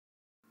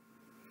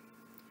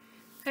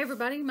Hey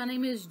everybody, my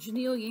name is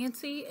Janelle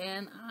Yancey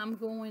and I'm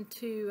going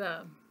to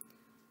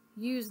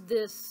use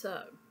this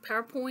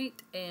PowerPoint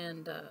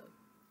and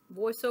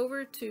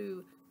voiceover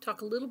to talk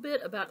a little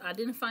bit about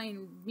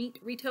identifying meat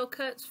retail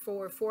cuts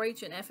for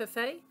 4-H and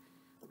FFA.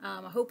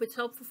 I hope it's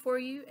helpful for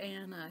you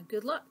and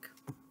good luck.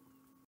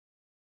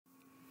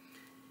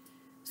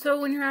 So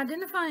when you're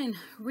identifying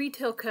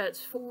retail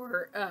cuts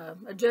for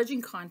a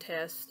judging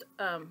contest,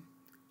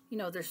 you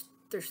know,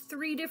 there's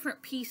three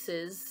different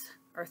pieces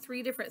or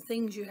three different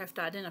things you have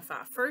to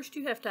identify. First,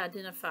 you have to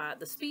identify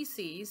the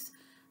species,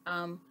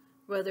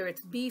 whether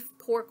it's beef,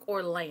 pork,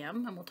 or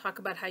lamb, and we'll talk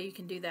about how you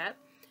can do that.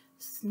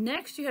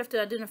 Next, you have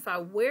to identify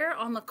where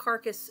on the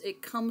carcass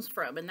it comes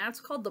from, and that's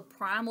called the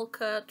primal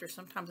cut, or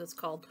sometimes it's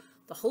called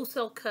the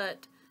wholesale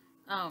cut.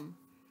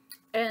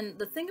 And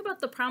the thing about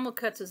the primal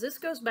cuts is this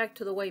goes back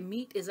to the way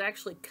meat is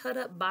actually cut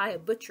up by a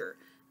butcher.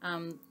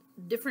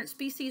 Different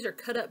species are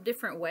cut up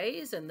different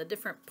ways, and the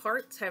different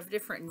parts have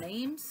different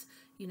names.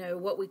 You know,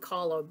 what we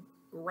call a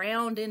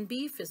round in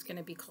beef is going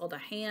to be called a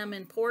ham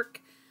in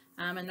pork,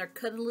 and they're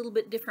cut in a little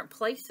bit different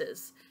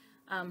places.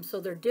 So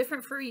they're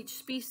different for each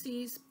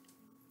species,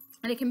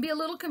 and it can be a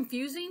little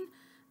confusing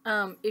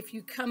if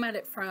you come at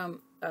it from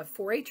a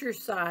 4-H'er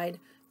side,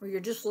 where you're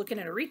just looking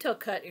at a retail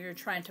cut and you're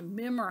trying to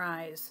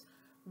memorize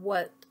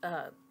what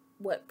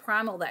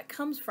primal that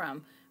comes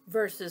from,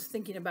 versus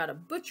thinking about a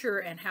butcher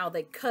and how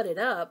they cut it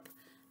up,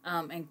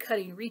 and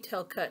cutting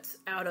retail cuts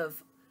out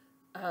of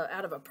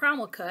a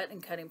primal cut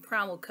and cutting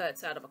primal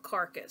cuts out of a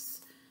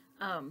carcass.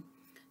 And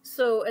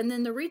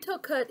then the retail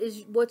cut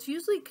is what's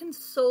usually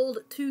sold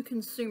to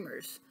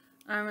consumers.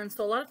 And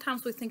so a lot of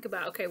times we think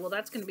about, okay, well,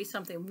 that's going to be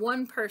something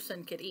one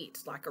person could eat,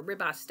 like a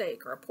ribeye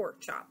steak or a pork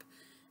chop.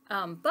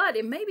 But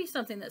it may be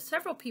something that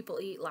several people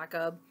eat, like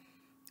a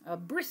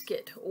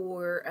brisket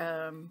or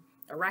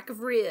a rack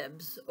of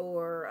ribs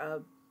or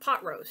a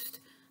pot roast.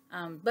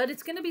 But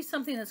it's going to be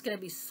something that's going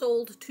to be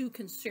sold to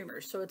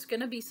consumers. So it's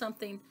going to be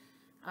something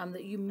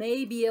that you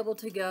may be able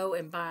to go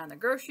and buy in the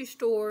grocery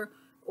store,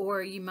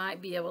 or you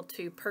might be able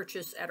to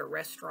purchase at a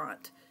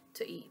restaurant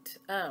to eat.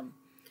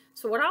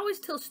 So what I always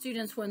tell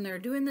students when they're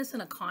doing this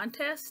in a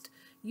contest,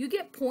 you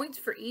get points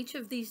for each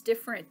of these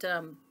different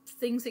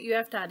things that you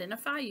have to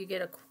identify. You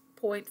get a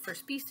point for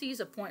species,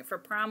 a point for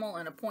primal,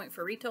 and a point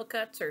for retail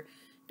cuts, or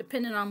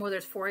depending on whether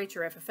it's 4-H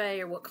or FFA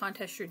or what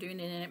contest you're doing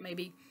it in, it may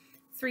be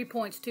 3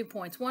 points, 2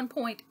 points, 1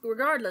 point.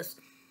 Regardless,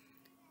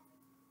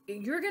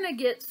 you're going to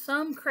get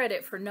some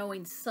credit for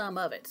knowing some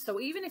of it. So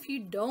even if you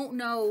don't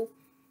know,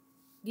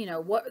 you know,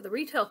 what the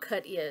retail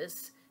cut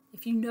is,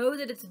 if you know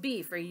that it's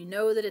beef or you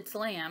know that it's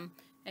lamb,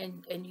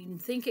 and you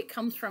think it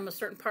comes from a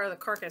certain part of the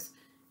carcass,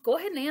 go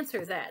ahead and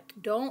answer that.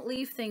 Don't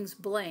leave things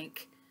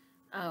blank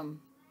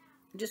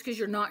just because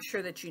you're not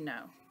sure that you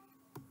know.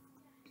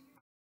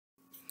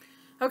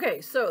 Okay,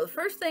 so the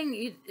first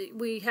thing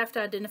we have to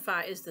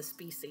identify is the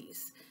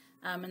species.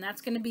 And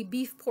that's going to be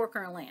beef, pork,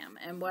 or lamb.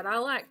 And what I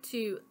like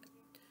to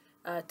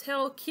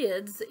tell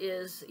kids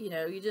is, you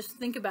know, you just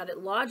think about it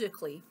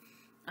logically.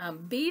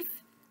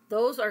 Beef,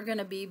 those are going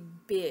to be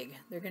big.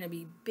 They're going to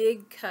be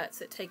big cuts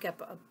that take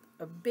up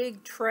a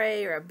big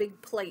tray or a big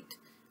plate.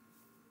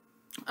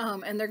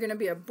 And they're going to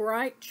be a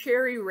bright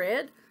cherry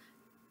red.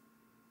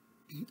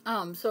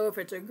 So if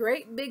it's a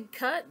great big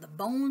cut, the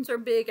bones are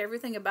big,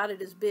 everything about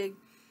it is big,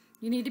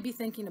 you need to be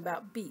thinking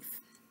about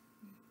beef.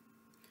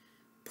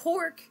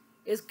 Pork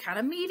is kind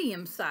of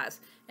medium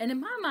size. And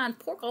in my mind,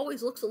 pork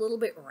always looks a little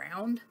bit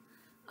round.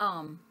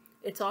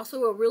 It's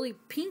also a really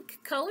pink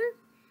color.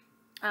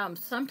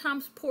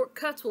 Sometimes pork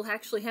cuts will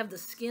actually have the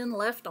skin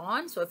left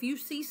on. So if you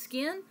see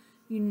skin,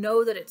 you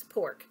know that it's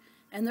pork.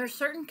 And there are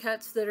certain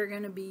cuts that are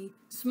going to be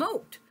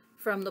smoked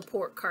from the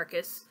pork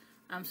carcass.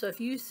 So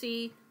if you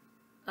see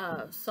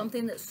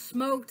something that's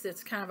smoked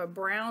that's kind of a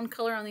brown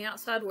color on the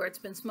outside where it's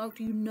been smoked,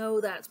 you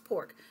know that's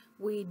pork.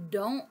 We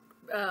don't,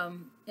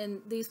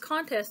 in these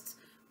contests,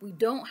 we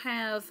don't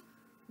have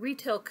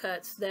retail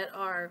cuts that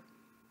are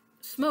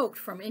smoked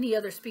from any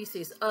other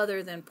species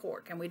other than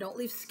pork, and we don't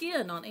leave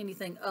skin on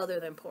anything other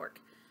than pork.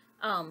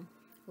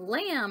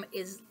 Lamb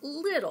is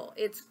little.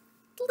 It's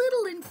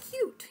little and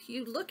cute.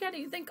 You look at it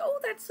and you think, oh,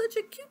 that's such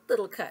a cute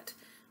little cut.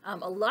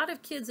 A lot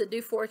of kids that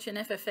do 4-H and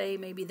FFA,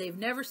 maybe they've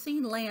never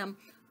seen lamb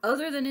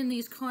other than in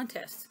these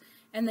contests,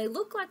 and they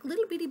look like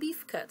little bitty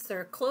beef cuts.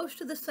 They're close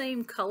to the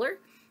same color,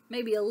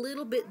 maybe a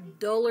little bit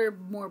duller,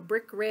 more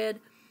brick red.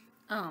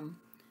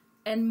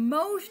 And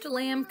most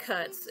lamb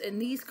cuts in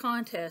these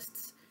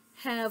contests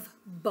have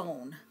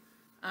bone.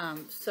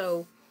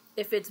 So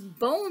if it's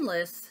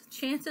boneless,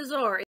 chances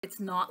are it's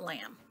not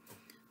lamb.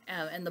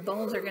 And the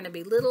bones are going to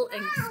be little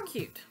and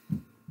cute.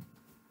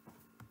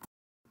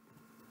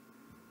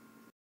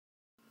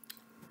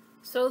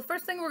 So the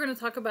first thing we're going to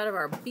talk about are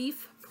our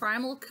beef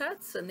primal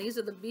cuts, and these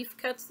are the beef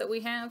cuts that we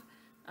have.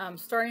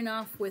 Starting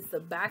off with the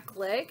back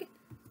leg.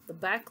 The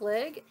back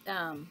leg,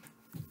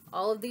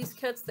 all of these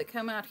cuts that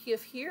come out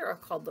here are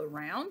called the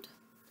round.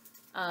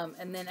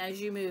 And then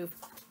as you move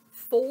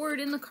forward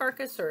in the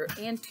carcass or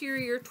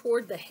anterior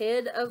toward the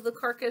head of the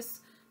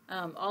carcass,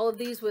 All of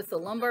these with the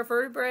lumbar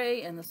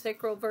vertebrae and the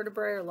sacral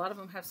vertebrae, or a lot of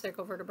them have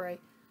sacral vertebrae,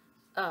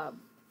 are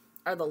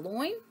the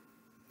loin.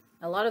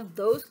 A lot of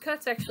those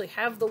cuts actually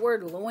have the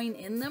word loin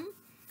in them.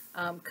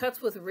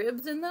 Cuts with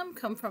ribs in them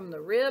come from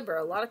the rib, or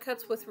a lot of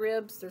cuts with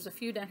ribs. There's a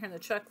few down here in the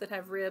chuck that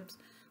have ribs.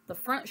 The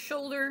front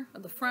shoulder,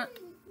 or the front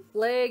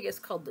leg, is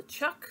called the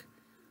chuck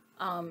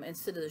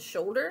instead of the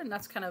shoulder, and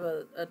that's kind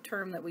of a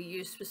term that we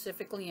use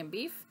specifically in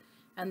beef.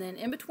 And then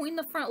in between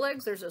the front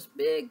legs, there's this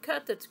big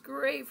cut that's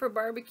great for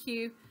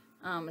barbecue.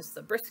 It's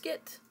the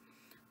brisket.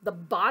 The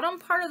bottom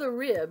part of the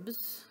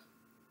ribs,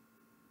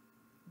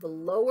 the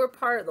lower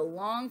part, the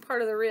long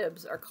part of the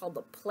ribs, are called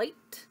the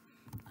plate.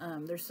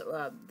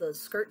 The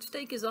skirt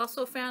steak is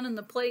also found in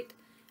the plate.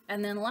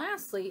 And then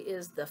lastly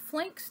is the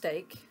flank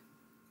steak,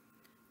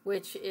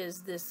 which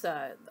is this,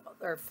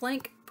 or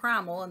flank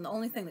primal, and the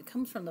only thing that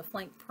comes from the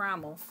flank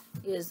primal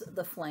is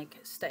the flank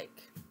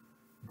steak.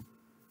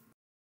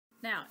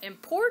 Now, in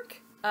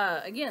pork,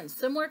 again,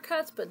 similar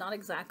cuts, but not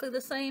exactly the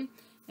same.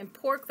 In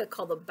pork, they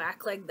call the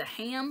back leg the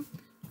ham.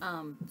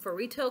 For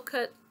retail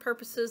cut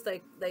purposes,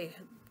 they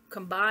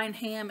combine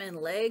ham and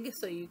leg,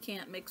 so you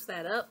can't mix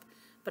that up.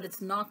 But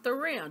it's not the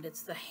round,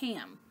 it's the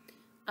ham.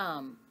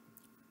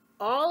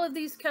 All of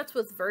these cuts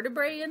with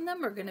vertebrae in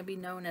them are going to be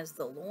known as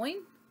the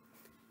loin.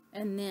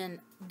 And then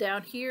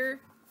down here,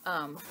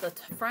 the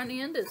front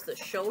end is the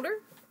shoulder.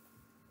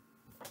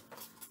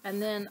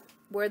 And then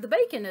where the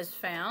bacon is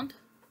found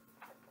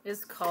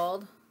is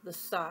called the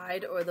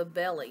side or the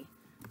belly.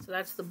 So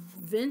that's the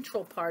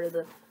ventral part of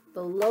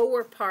the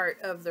lower part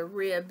of the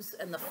ribs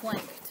and the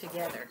flank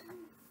together.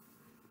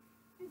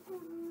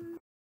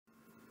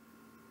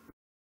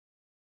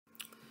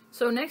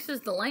 So next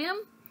is the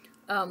lamb.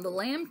 The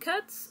lamb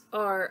cuts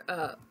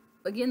are,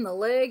 again, the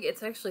leg,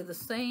 it's actually the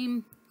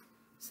same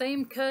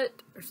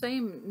cut or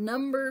same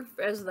number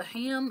as the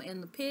ham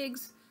and the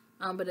pigs,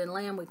 but in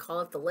lamb we call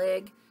it the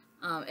leg.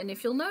 And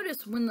if you'll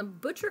notice, when the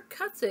butcher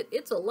cuts it,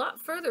 it's a lot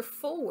further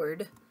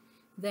forward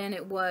than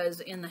it was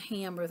in the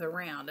ham or the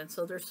round. And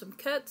so there's some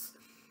cuts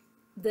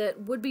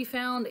that would be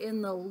found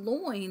in the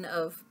loin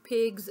of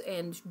pigs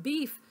and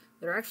beef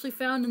that are actually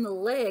found in the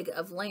leg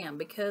of lamb,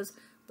 because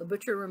the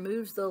butcher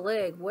removes the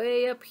leg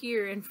way up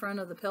here in front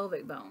of the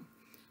pelvic bone.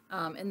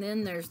 And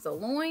then there's the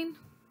loin,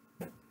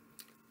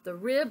 the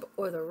rib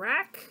or the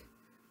rack,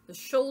 the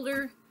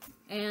shoulder,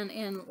 and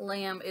in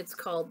lamb it's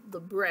called the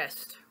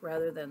breast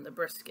rather than the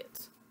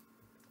brisket.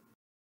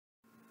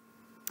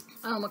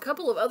 A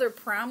couple of other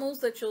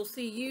primals that you'll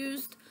see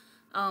used,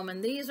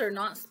 and these are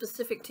not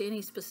specific to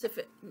any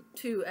specific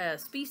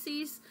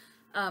species.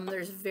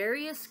 There's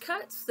various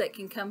cuts that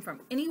can come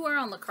from anywhere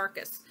on the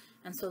carcass,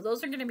 and so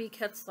those are going to be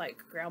cuts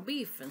like ground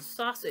beef and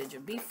sausage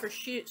and beef for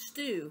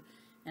stew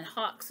and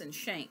hocks and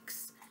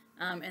shanks.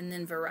 And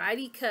then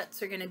variety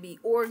cuts are going to be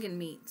organ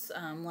meats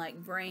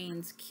like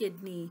brains,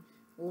 kidney,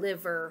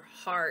 liver,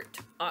 heart,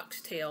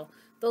 oxtail.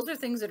 Those are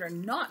things that are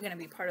not going to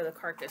be part of the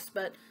carcass,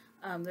 but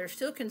they're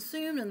still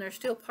consumed and they're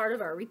still part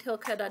of our retail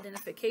cut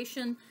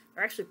identification.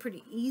 They're actually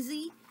pretty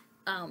easy,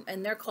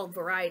 and they're called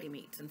variety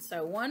meats. And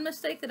so one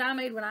mistake that I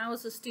made when I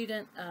was a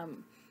student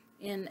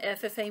in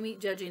FFA meat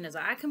judging is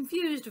I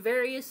confused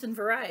various and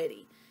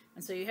variety.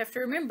 And so you have to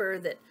remember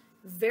that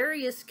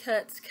various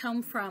cuts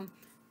come from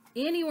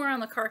anywhere on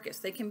the carcass.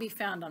 They can be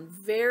found on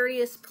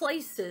various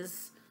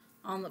places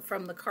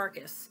from the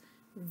carcass.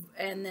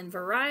 And then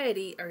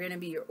variety are going to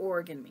be your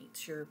organ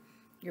meats, your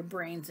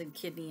brains and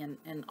kidney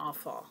and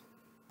offal.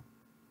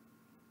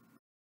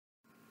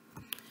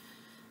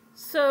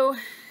 So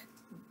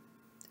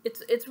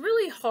it's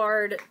really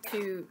hard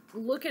to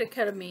look at a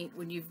cut of meat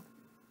when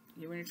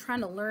you're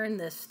trying to learn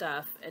this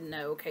stuff and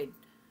know, okay,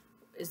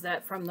 is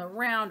that from the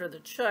round or the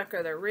chuck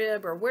or the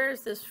rib, or where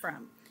is this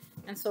from?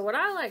 And so what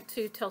I like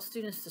to tell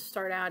students to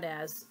start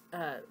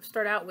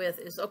out with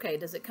is, okay,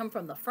 does it come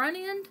from the front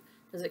end?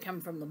 Does it come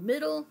from the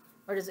middle?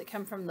 Or does it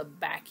come from the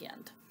back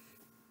end?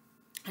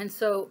 And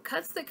so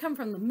cuts that come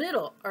from the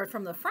middle or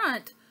from the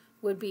front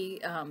would be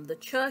the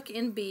chuck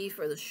in beef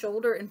or the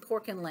shoulder in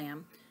pork and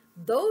lamb.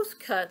 Those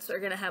cuts are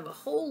going to have a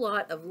whole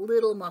lot of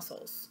little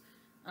muscles.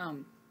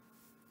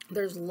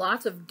 There's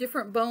lots of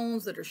different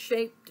bones that are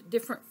shaped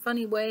different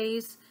funny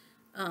ways.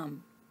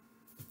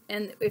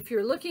 And if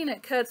you're looking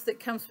at cuts that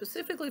come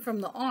specifically from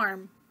the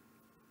arm,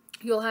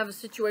 you'll have a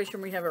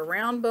situation where you have a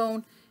round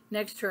bone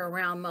next to a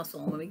round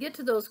muscle. And when we get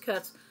to those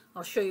cuts,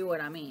 I'll show you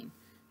what I mean.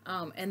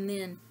 And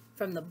then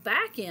from the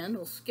back end,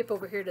 we'll skip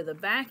over here to the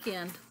back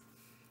end,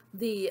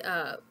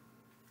 that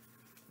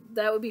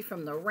would be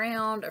from the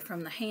round or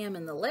from the ham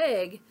and the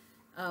leg.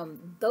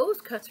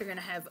 Those cuts are going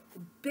to have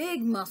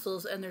big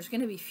muscles, and there's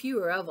going to be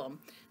fewer of them.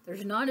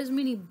 There's not as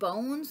many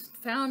bones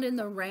found in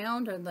the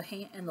round or the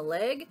hand and the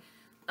leg.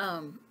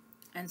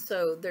 And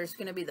so there's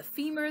going to be the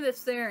femur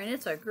that's there, and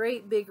it's a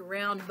great big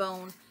round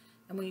bone.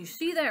 And when you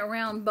see that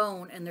round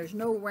bone and there's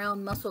no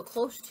round muscle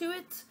close to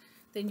it,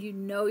 then you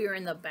know you're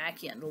in the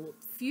back end.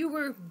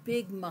 Fewer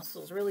big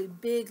muscles, really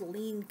big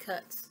lean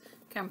cuts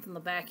come from the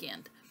back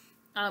end.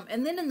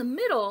 And then in the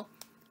middle,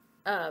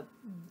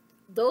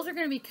 those are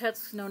going to be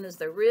cuts known as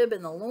the rib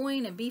and the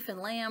loin and beef and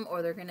lamb,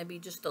 or they're going to be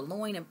just the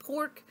loin and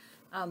pork.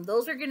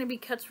 Those are going to be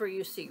cuts where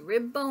you see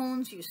rib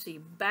bones, you see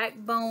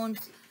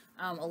backbones.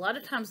 A lot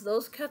of times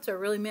those cuts are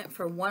really meant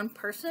for one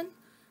person.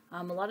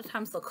 A lot of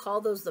times they'll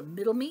call those the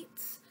middle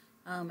meats,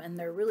 and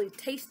they're really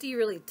tasty,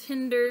 really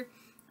tender,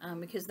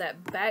 because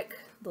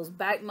those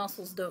back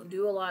muscles don't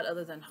do a lot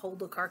other than hold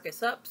the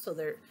carcass up, so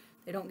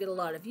they don't get a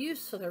lot of use,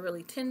 so they're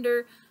really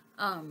tender.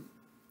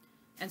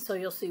 And so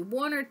you'll see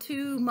one or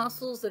two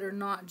muscles that are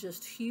not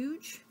just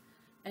huge,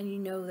 and you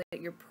know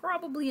that you're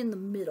probably in the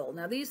middle.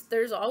 Now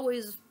there's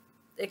always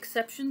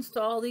exceptions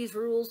to all these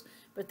rules,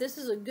 but this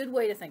is a good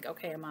way to think,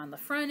 okay, am I on the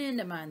front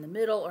end, am I in the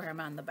middle, or am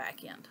I on the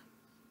back end?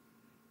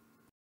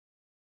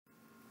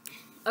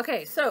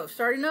 Okay, so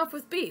starting off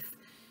with beef,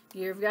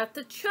 you've got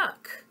the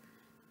chuck.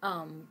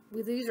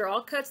 These are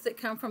all cuts that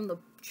come from the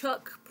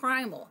chuck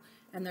primal,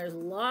 and there's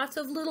lots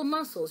of little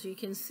muscles. You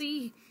can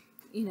see,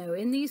 you know,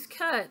 in these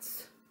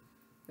cuts,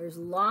 there's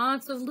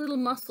lots of little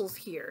muscles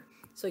here,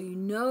 so you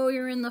know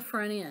you're in the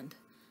front end.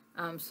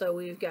 So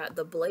we've got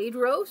the blade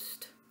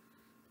roast,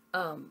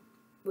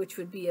 which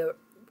would be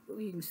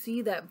you can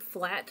see that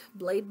flat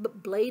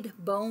blade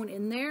bone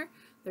in there.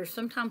 There's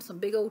sometimes some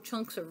big old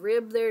chunks of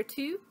rib there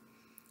too.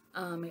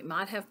 It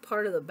might have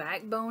part of the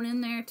backbone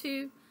in there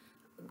too.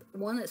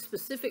 One that's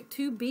specific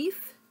to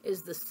beef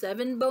is the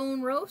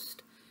 7-bone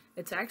roast.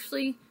 It's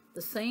actually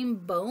the same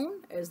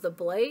bone as the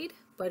blade,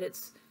 but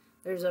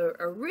there's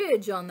a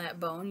ridge on that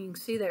bone. You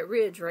can see that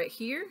ridge right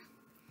here,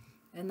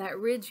 and that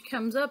ridge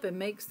comes up and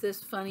makes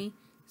this funny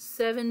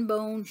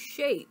 7-bone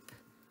shape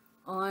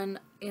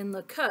in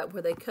the cut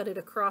where they cut it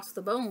across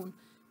the bone.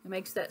 It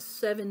makes that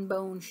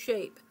 7-bone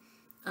shape,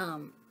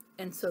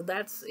 and so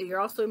you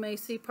also may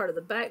see part of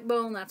the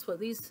backbone. That's what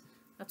this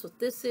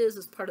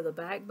is part of the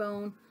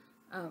backbone,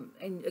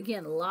 and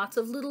again, lots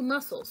of little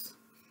muscles.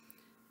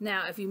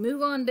 Now, if you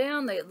move on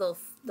down,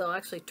 they'll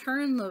actually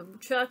turn the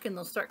chuck and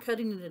they'll start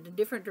cutting it in a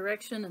different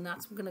direction, and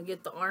that's going to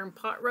get the arm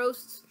pot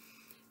roasts.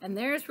 And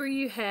there's where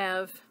you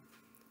have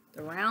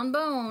the round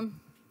bone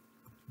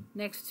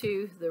next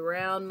to the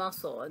round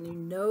muscle, and you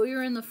know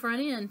you're in the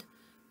front end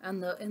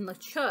and in the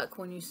chuck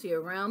when you see a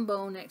round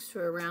bone next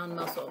to a round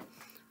muscle.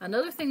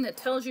 Another thing that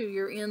tells you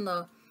you're in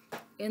the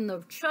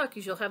chuck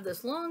is you'll have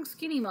this long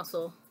skinny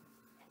muscle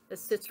that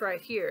sits right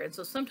here, and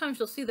so sometimes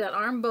you'll see that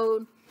arm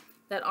bone.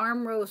 That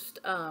arm roast,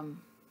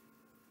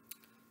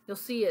 you'll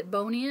see it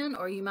bone in,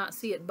 or you might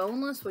see it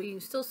boneless, where you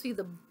can still see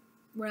the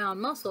round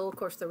muscle. Of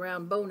course, the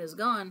round bone is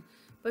gone,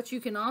 but you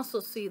can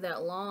also see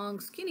that long,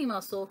 skinny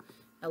muscle,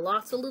 and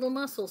lots of little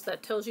muscles.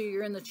 That tells you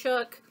you're in the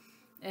chuck,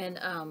 and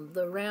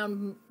the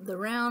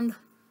round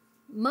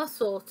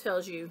muscle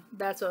tells you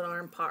that's an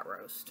arm pot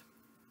roast.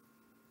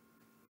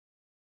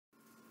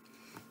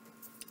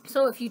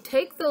 So if you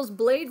take those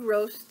blade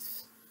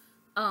roasts,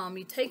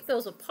 you take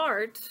those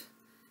apart.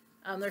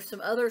 There's some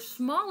other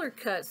smaller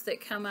cuts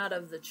that come out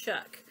of the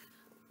chuck,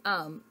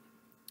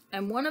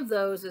 and one of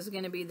those is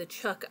going to be the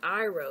chuck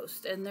eye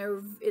roast. And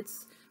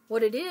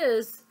what it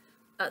is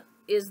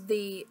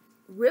the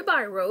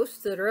ribeye roasts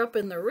that are up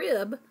in the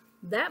rib.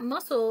 That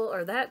muscle,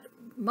 or that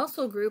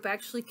muscle group,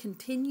 actually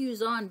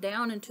continues on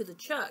down into the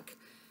chuck,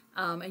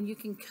 and you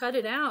can cut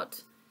it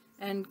out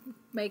and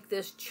make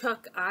this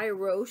chuck eye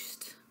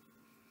roast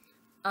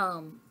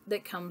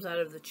that comes out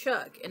of the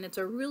chuck. And it's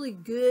a really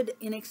good,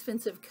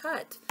 inexpensive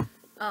cut.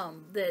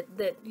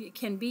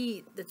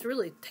 That's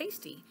really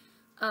tasty.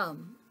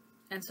 And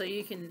so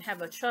you can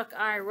have a chuck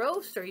eye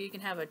roast, or you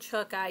can have a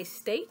chuck eye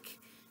steak,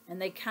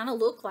 and they kind of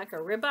look like a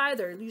ribeye.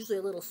 They're usually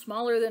a little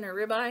smaller than a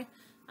ribeye.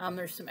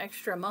 There's some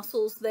extra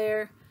muscles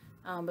there,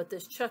 but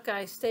this chuck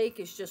eye steak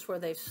is just where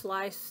they've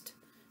sliced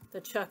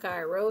the chuck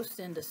eye roast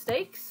into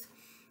steaks.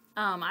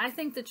 I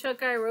think the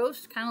chuck eye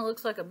roast kind of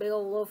looks like a big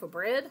old loaf of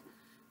bread,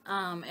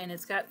 and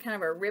it's got kind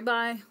of a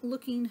ribeye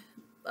looking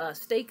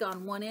steak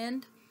on one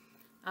end.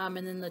 And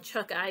then the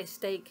chuck eye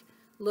steak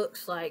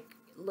looks like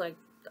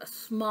a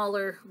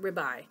smaller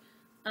ribeye.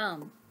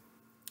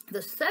 The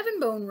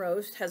 7-bone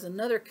roast has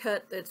another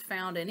cut that's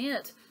found in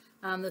it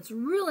that's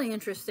really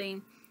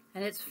interesting,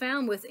 and it's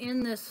found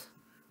within this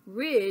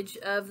ridge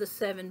of the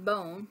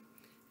 7-bone,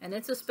 and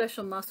it's a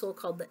special muscle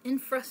called the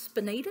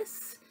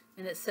infraspinatus,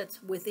 and it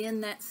sits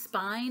within that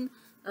spine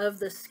of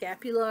the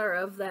scapula, or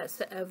of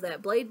that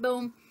blade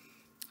bone.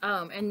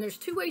 And there's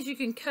two ways you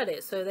can cut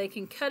it. So they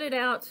can cut it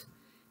out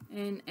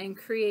and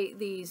create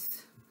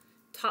these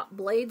top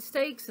blade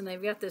steaks, and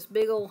they've got this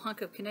big old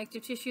hunk of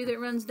connective tissue that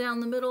runs down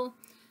the middle.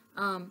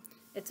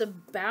 It's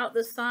about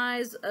the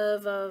size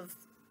of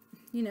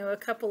a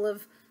couple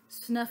of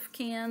snuff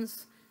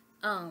cans,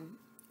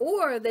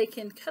 or they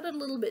can cut it a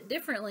little bit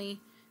differently,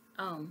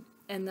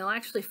 and they'll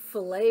actually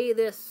fillet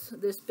this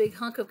big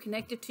hunk of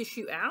connective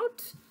tissue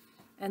out,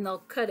 and they'll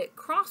cut it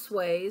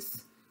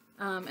crossways,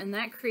 and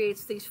that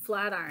creates these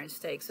flat iron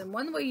steaks. And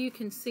one way you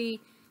can see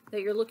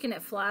that you're looking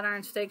at flat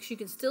iron steaks, you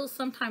can still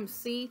sometimes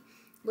see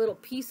little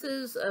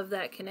pieces of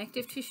that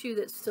connective tissue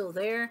that's still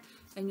there,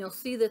 and you'll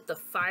see that the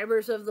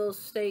fibers of those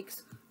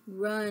steaks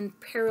run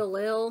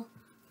parallel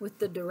with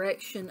the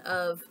direction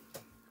of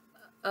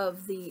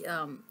of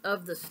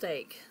the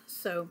steak.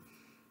 So,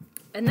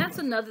 and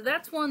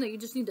that's one that you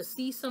just need to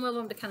see some of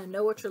them to kind of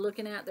know what you're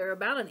looking at. They're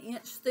about an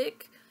inch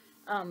thick,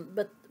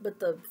 but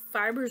the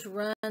fibers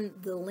run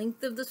the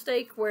length of the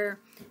steak, where,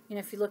 you know,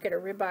 if you look at a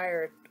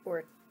ribeye or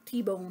a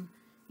T-bone,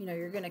 you know,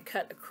 you're going to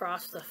cut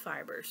across the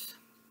fibers.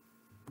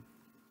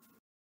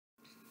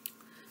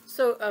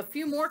 So a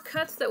few more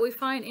cuts that we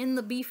find in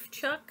the beef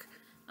chuck.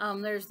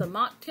 There's the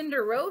mock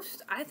tender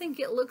roast. I think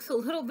it looks a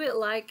little bit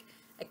like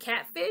a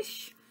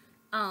catfish.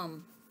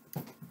 And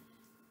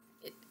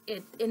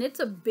it's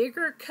a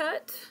bigger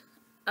cut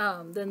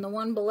than the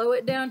one below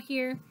it down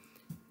here.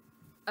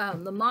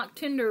 The mock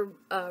tender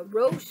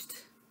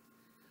roast,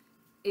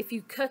 if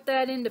you cut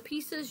that into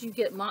pieces, you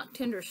get mock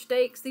tender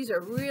steaks. These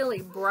are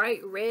really bright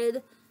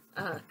red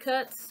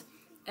cuts,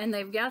 and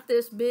they've got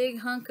this big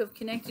hunk of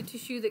connective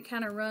tissue that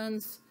kind of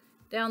runs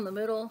down the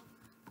middle.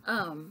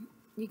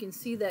 You can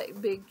see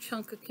that big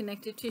chunk of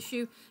connective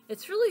tissue.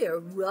 It's really a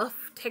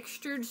rough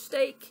textured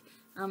steak.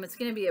 It's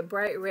going to be a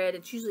bright red.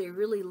 It's usually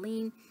really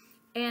lean,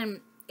 and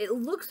it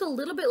looks a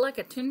little bit like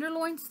a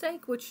tenderloin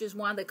steak, which is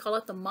why they call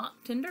it the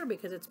mock tender,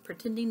 because it's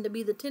pretending to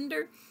be the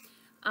tender.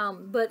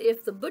 But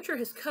if the butcher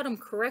has cut them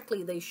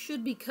correctly, they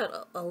should be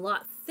cut a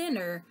lot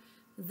thinner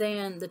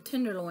than the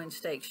tenderloin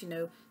steaks. You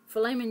know,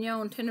 filet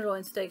mignon,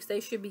 tenderloin steaks, they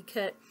should be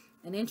cut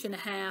 1.5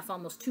 inches,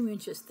 almost 2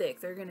 inches thick.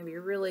 They're going to be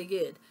really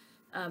good.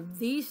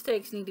 These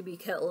steaks need to be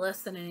cut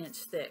less than 1 inch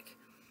thick.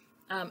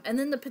 And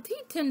then the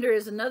petite tender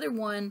is another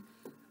one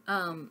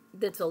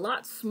that's a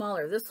lot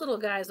smaller. This little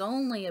guy's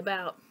only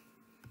about,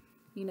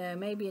 you know,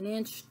 maybe 1.5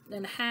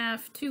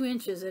 inches, 2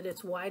 inches at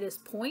its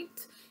widest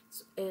point.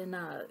 And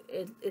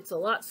it's a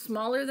lot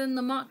smaller than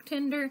the mock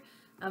tender.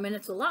 And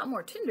it's a lot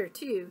more tender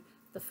too.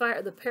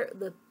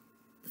 The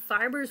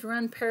fibers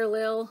run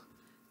parallel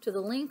to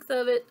the length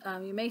of it.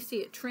 You may see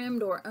it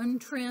trimmed or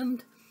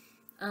untrimmed.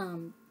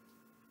 And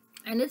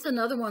it's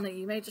another one that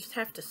you may just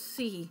have to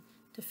see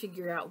to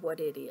figure out what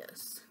it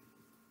is.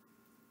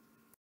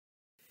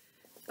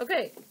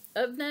 Okay,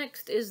 up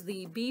next is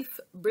the beef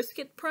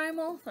brisket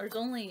primal. There's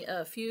only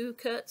a few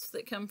cuts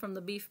that come from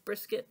the beef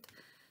brisket.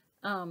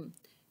 You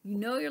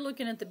know you're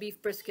looking at the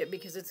beef brisket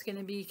because it's going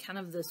to be kind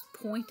of this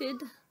pointed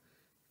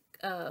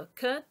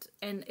cut,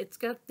 and it's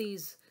got the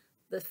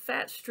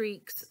fat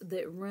streaks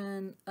that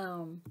run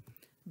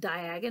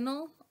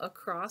diagonal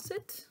across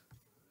it.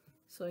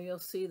 So you'll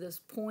see this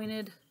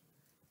pointed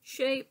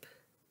shape,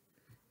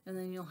 and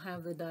then you'll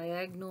have the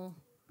diagonal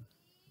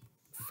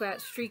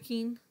fat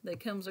streaking that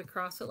comes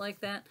across it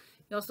like that.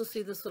 You also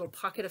see this little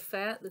pocket of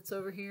fat that's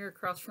over here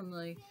across from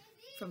the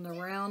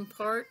round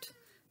part.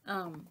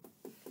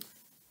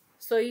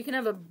 So you can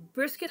have a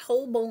brisket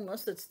whole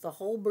boneless. It's the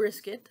whole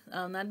brisket.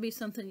 That'd be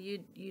something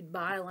you'd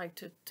buy, like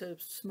to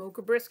smoke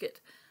a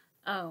brisket.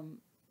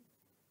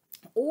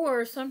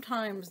 Or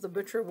sometimes the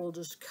butcher will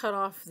just cut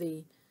off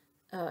the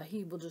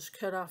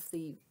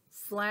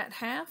flat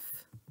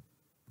half.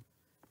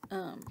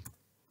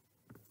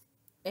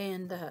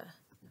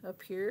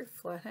 Up here,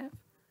 flat half.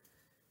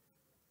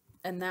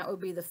 And that would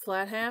be the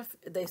flat half.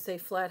 They say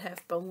flat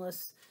half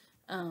boneless.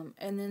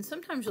 And then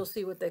sometimes you'll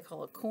see what they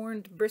call a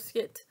corned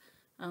brisket.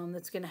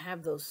 That's going to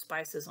have those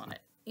spices on it.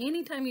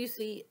 Anytime you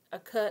see a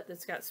cut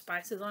that's got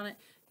spices on it,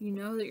 you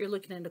know that you're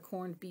looking at a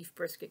corned beef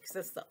brisket, because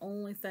that's the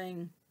only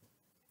thing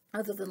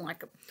other than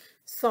like a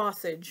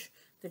sausage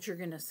that you're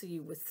going to see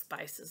with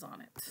spices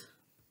on it.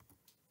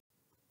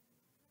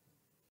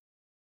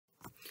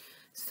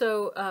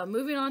 So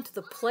moving on to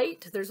the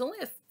plate, there's only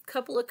a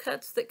couple of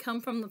cuts that come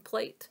from the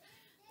plate,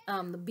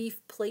 the beef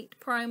plate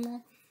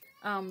primal.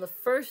 The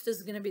first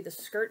is going to be the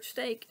skirt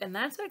steak, and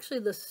that's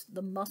actually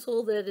the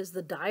muscle that is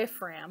the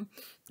diaphragm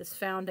that's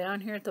found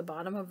down here at the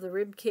bottom of the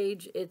rib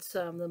cage. It's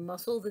the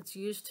muscle that's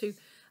used to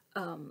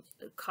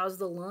cause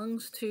the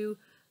lungs to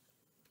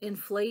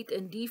inflate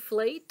and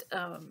deflate.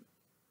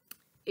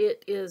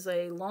 It is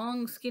a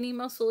long, skinny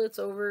muscle. It's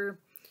over,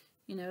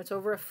 it's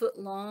over a foot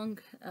long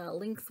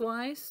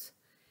lengthwise,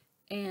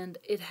 and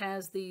it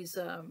has these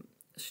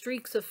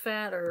streaks of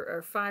fat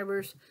or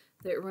fibers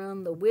that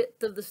run the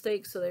width of the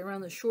steak, so they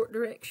run the short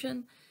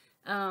direction.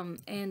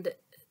 And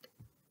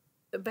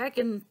back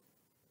in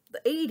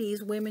the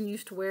 80s, women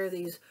used to wear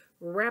these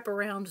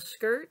wraparound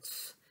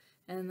skirts,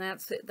 and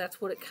that's it.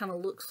 That's what it kind of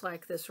looks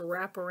like, this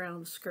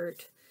wraparound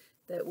skirt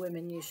that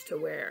women used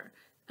to wear.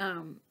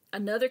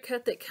 Another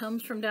cut that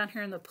comes from down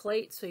here in the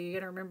plate, so you got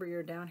to remember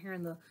you're down here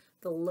in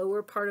the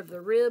lower part of the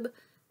rib,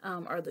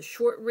 are the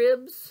short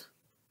ribs.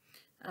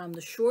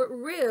 The short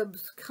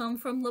ribs come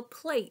from the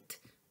plate,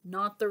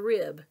 not the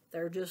rib.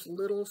 They're just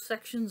little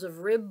sections of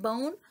rib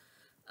bone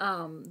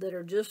that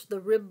are just the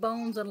rib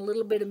bones and a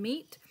little bit of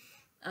meat.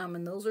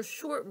 And those are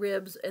short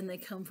ribs, and they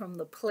come from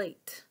the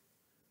plate.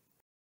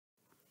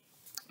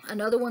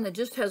 Another one that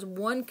just has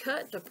one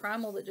cut, the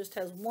primal that just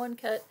has one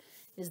cut,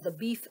 is the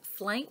beef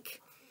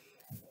flank.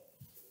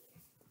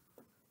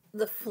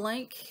 The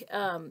flank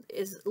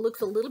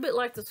looks a little bit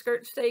like the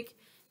skirt steak,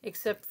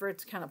 except for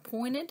it's kind of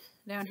pointed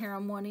down here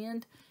on one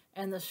end,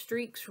 and the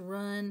streaks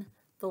run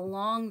the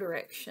long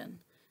direction.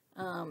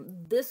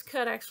 This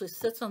cut actually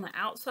sits on the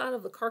outside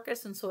of the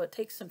carcass, and so it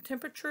takes some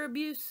temperature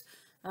abuse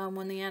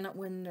when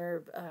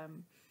they're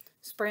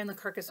spraying the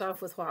carcass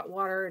off with hot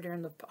water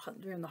during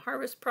the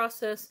harvest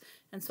process.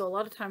 And so a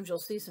lot of times you'll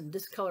see some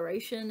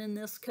discoloration in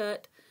this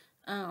cut,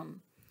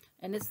 and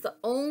it's the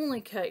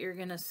only cut you're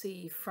going to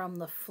see from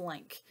the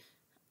flank.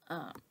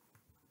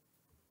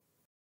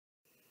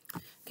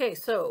 Okay,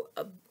 so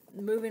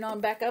moving on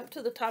back up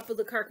to the top of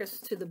the carcass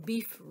to the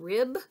beef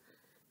rib.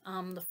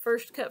 The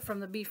first cut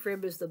from the beef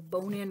rib is the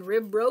bone-in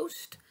rib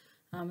roast.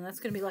 That's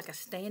going to be like a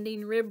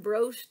standing rib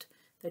roast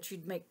that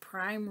you'd make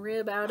prime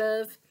rib out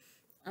of.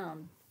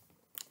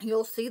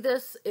 You'll see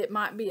this. It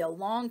might be a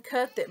long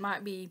cut that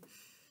might be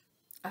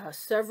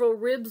several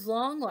ribs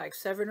long, like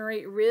 7 or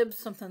 8 ribs,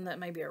 something that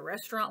maybe a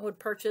restaurant would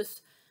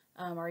purchase,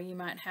 or you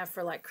might have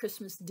for like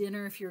Christmas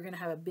dinner if you're going to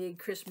have a big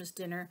Christmas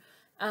dinner.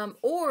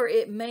 Or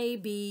it may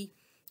be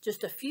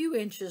just a few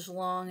inches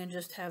long and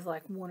just have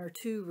like 1 or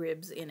 2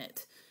 ribs in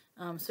it.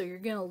 So you're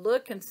going to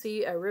look and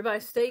see a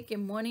ribeye steak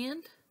in one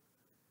end,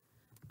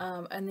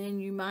 and then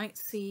you might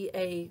see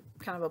a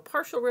kind of a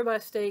partial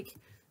ribeye steak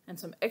and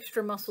some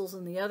extra muscles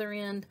in the other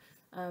end.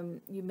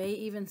 You may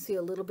even see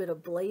a little bit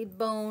of blade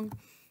bone.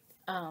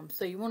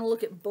 So you want to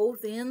look at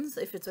both ends.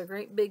 If it's a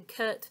great big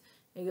cut,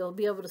 you'll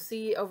be able to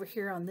see over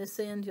here on this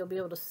end, you'll be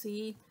able to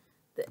see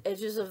the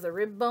edges of the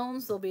rib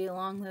bones. They'll be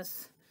along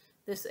this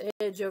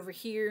edge over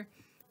here.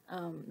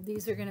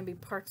 These are going to be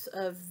parts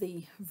of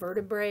the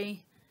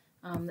vertebrae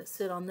that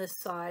sit on this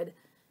side.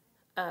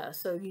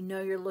 So you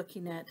know you're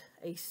looking at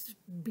a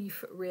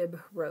beef rib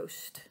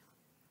roast.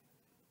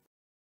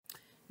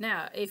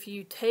 Now, if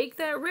you take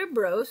that rib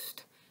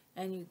roast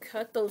and you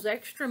cut those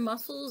extra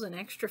muscles and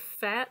extra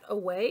fat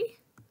away,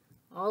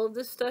 all of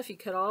this stuff, you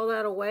cut all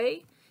that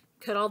away,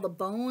 cut all the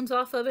bones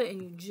off of it,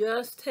 and you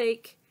just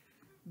take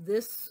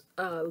this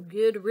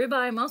good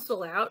ribeye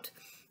muscle out,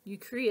 you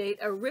create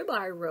a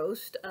ribeye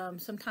roast.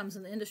 Sometimes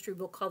in the industry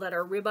we'll call that a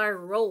ribeye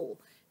roll.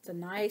 It's a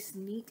nice,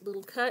 neat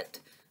little cut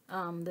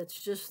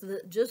that's just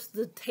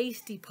the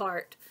tasty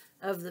part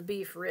of the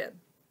beef rib.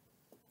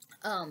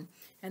 And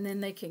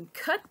then they can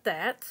cut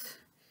that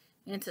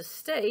into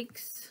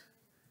steaks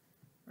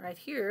right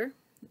here,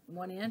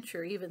 1 inch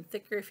or even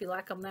thicker if you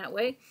like them that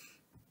way.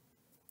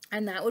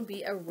 And that would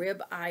be a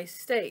ribeye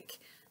steak.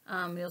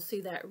 You'll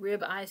see that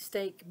ribeye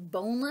steak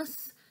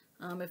boneless.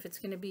 If it's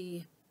going to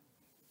be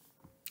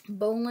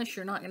boneless,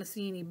 you're not going to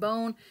see any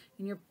bone,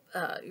 and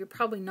you're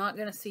probably not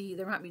going to see,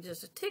 there might be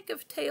just a tick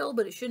of tail,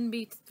 but it shouldn't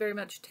be very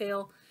much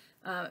tail.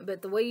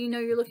 But the way you know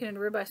you're looking at a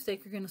ribeye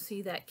steak, you're going to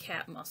see that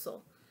cap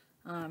muscle.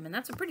 And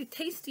that's a pretty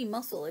tasty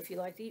muscle if you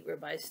like to eat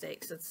ribeye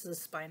steaks. It's the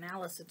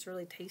spinalis. It's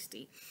really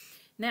tasty.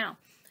 Now,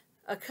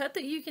 a cut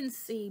that you can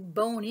see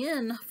bone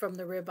in from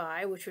the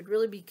ribeye, which would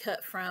really be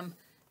cut from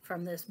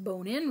this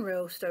bone-in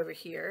roast over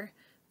here,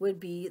 would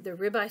be the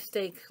ribeye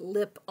steak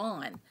lip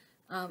on.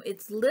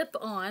 It's lip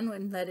on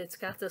in that it's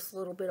got this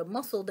little bit of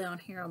muscle down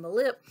here on the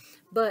lip,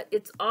 but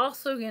it's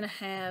also going to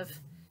have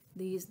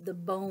the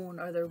bone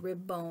or the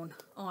rib bone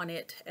on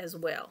it as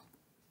well.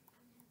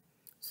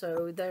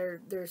 So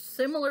they're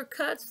similar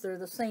cuts. They're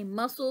the same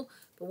muscle,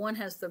 but one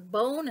has the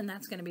bone, and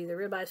that's going to be the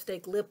ribeye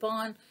steak lip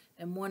on,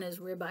 and one is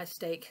ribeye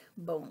steak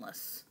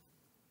boneless.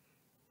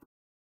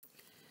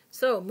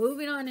 So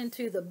moving on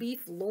into the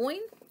beef loin.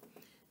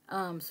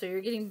 So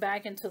you're getting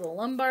back into the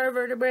lumbar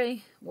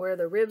vertebrae where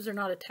the ribs are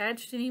not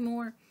attached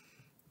anymore.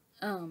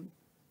 And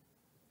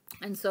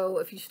so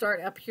if you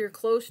start up here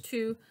close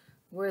to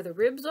where the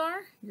ribs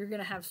are, you're going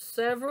to have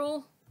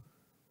several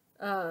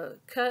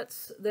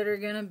cuts that are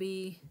going to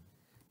be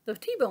the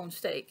T-bone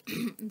steak.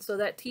 And so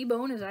that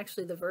T-bone is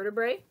actually the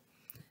vertebrae.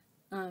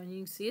 You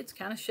can see it's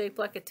kind of shaped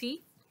like a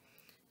T.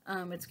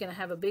 It's going to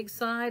have a big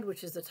side,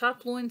 which is the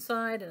top loin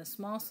side, and a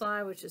small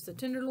side, which is the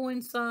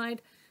tenderloin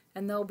side.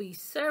 And there'll be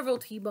several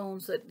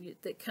T-bones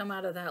that come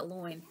out of that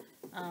loin.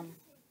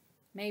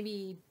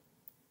 Maybe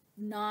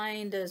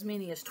 9 to as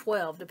many as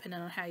 12,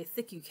 depending on how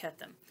thick you cut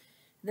them.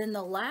 Then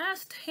the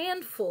last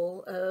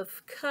handful of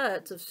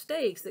cuts of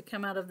steaks that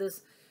come out of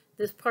this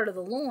part of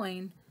the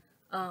loin,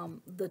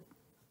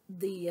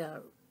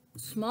 the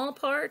small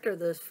part, or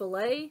the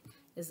fillet,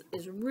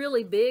 is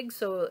really big.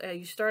 So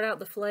you start out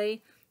the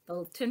fillet,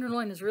 the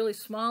tenderloin is really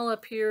small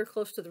up here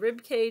close to the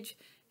rib cage,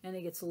 and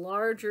it gets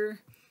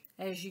larger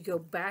as you go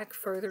back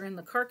further in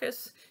the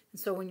carcass. And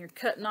so when you're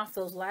cutting off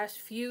those last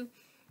few,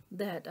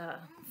 that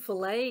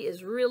fillet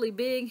is really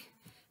big.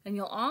 And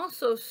you'll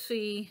also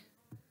see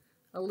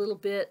a little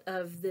bit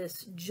of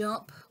this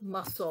jump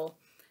muscle,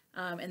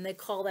 and they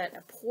call that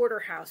a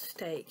porterhouse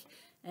steak.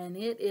 And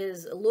it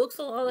looks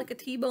a lot like a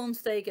T-bone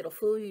steak. It'll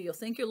fool you. You'll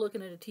think you're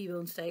looking at a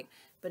T-bone steak.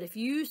 But if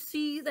you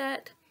see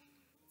that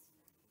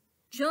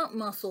jump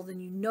muscle, then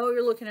you know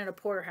you're looking at a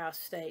porterhouse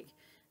steak.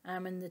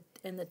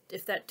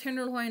 If that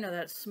tenderloin or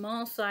that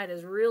small side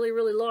is really,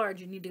 really large,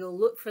 you need to go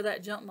look for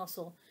that jump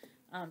muscle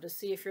to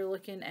see if you're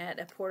looking at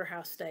a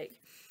porterhouse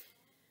steak.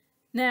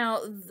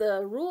 Now,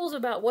 the rules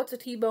about what's a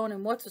T-bone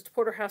and what's a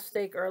porterhouse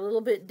steak are a little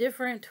bit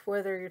different,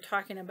 whether you're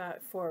talking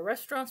about for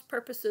restaurants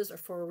purposes or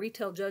for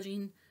retail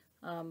judging.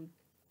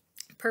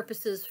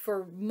 purposes,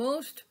 for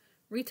most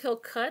retail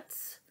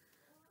cuts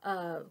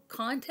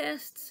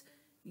contests,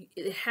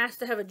 it has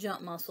to have a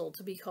jump muscle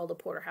to be called a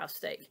porterhouse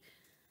steak.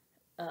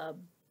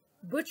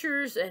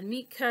 Butchers and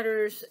meat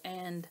cutters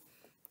and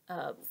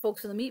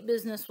folks in the meat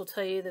business will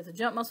tell you that the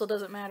jump muscle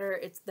doesn't matter.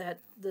 It's that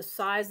the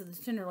size of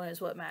the tenderloin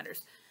is what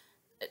matters.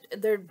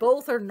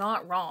 Both are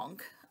not wrong,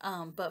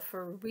 but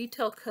for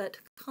retail cut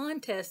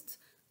contests,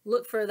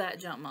 look for that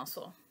jump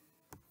muscle.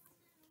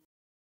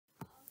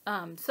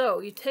 So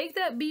you take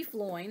that beef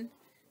loin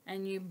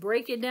and you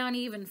break it down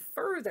even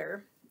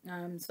further.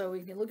 So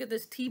we can look at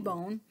this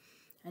T-bone,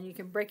 and you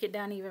can break it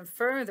down even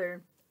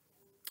further,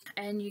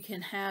 and you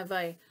can have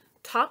a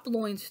top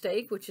loin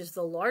steak, which is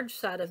the large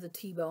side of the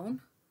T-bone.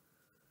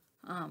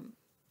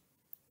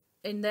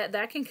 And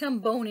that can come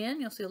bone in.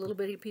 You'll see a little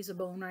bitty piece of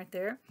bone right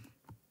there.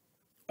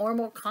 Or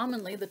more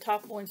commonly, the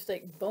top loin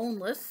steak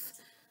boneless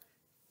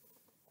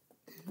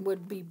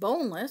would be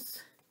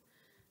boneless.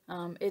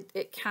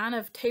 It kind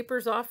of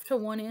tapers off to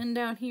one end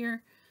down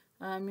here.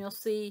 You'll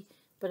see,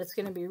 but it's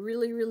going to be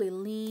really, really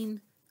lean.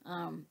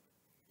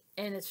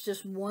 And it's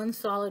just one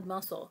solid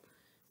muscle.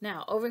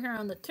 Now, over here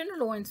on the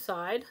tenderloin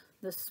side,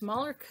 the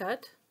smaller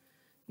cut,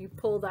 you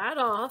pull that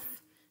off,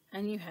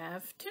 and you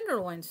have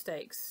tenderloin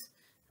steaks.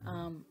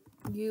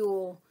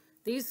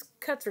 These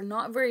cuts are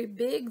not very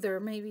big. They're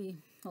maybe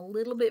a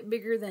little bit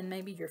bigger than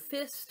maybe your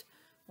fist,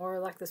 or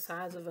like the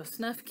size of a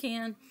snuff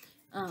can.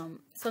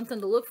 Something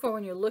to look for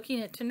when you're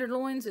looking at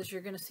tenderloins is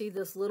you're going to see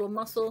this little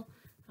muscle.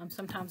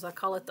 Sometimes I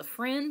call it the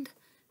friend.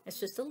 It's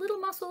just a little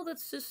muscle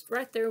that's just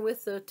right there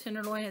with the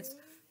tenderloin. It's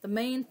the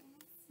main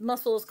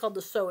muscle is called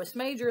the psoas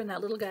major, and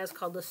that little guy is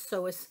called the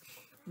psoas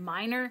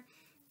minor.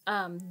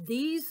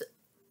 These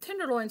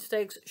tenderloin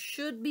steaks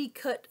should be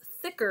cut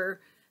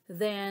thicker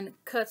than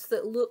cuts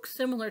that look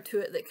similar to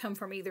it that come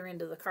from either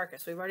end of the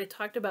carcass. We've already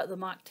talked about the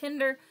mock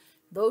tender.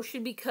 Those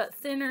should be cut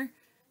thinner.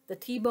 The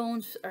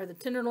T-bones or the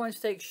tenderloin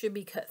steaks should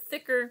be cut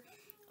thicker.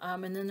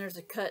 And then there's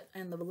a cut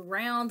in the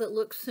round that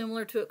looks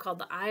similar to it called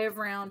the eye of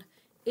round.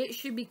 It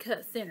should be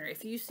cut thinner.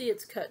 If you see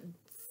it's cut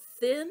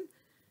thin,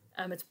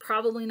 it's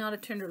probably not a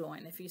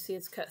tenderloin. If you see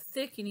it's cut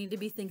thick, you need to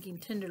be thinking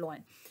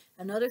tenderloin.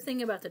 Another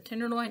thing about the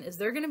tenderloin is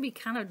they're going to be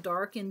kind of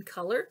dark in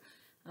color.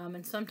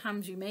 And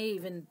sometimes they may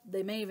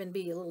even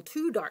be a little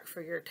too dark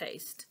for your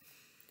taste.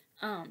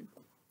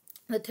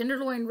 The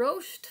tenderloin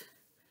roast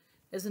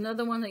is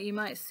another one that you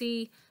might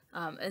see.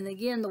 And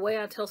again, the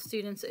way I tell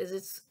students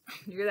is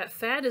that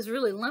fat is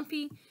really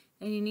lumpy,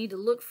 and you need to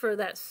look for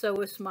that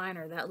psoas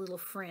minor, that little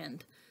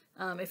friend.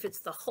 If it's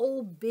the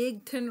whole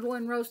big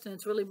tenderloin roast and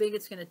it's really big,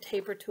 it's going to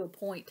taper to a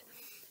point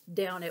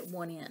down at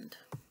one end.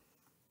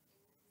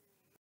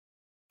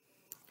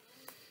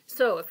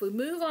 So if we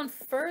move on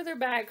further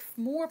back,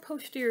 more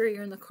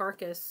posterior in the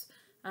carcass,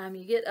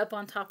 you get up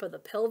on top of the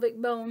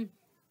pelvic bone,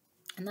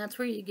 and that's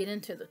where you get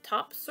into the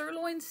top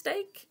sirloin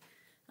steak.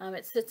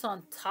 It sits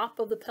on top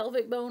of the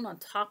pelvic bone, on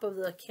top of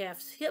the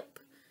calf's hip.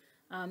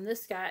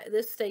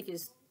 This steak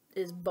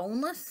is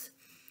boneless.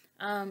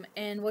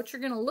 And what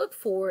you're going to look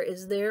for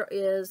is there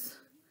is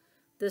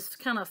this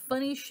kind of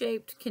funny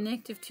shaped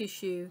connective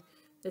tissue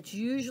that's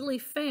usually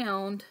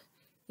found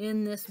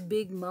in this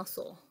big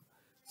muscle.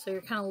 So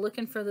you're kind of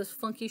looking for this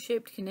funky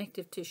shaped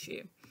connective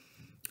tissue.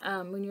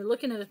 When you're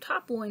looking at a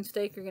top loin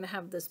steak, you're going to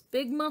have this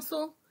big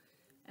muscle.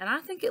 And I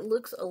think it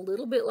looks a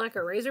little bit like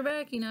a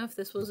razorback. You know, if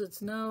this was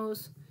its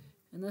nose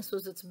and this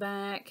was its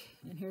back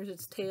and here's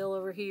its tail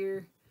over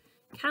here.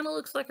 Kind of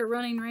looks like a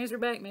running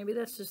razorback. Maybe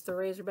that's just the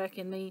razorback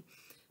in me.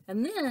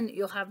 And then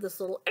you'll have this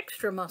little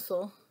extra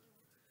muscle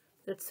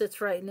that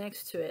sits right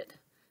next to it.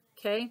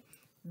 Okay?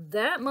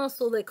 That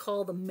muscle they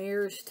call the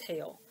mare's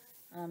tail.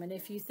 And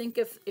if you think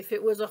if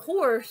it was a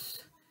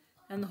horse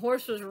and the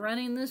horse was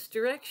running this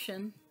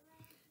direction,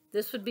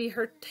 this would be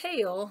her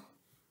tail.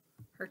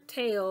 Her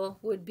tail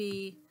would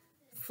be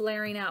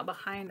flaring out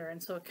behind her.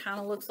 And so it kind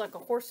of looks like a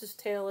horse's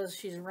tail as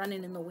she's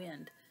running in the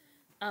wind.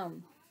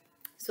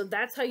 So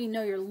that's how you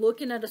know you're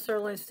looking at a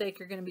sirloin steak.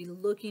 You're going to be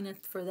looking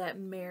for that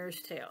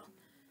mare's tail.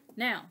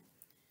 Now,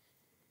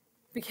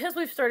 because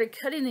we've started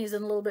cutting these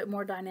in a little bit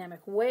more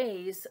dynamic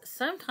ways,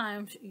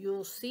 sometimes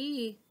you'll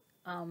see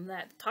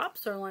that top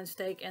sirloin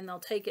steak and they'll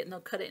take it and they'll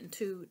cut it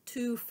into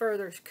two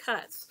further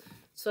cuts.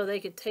 So they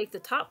could take the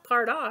top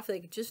part off. They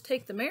could just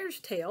take the mare's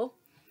tail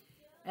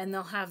and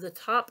they'll have the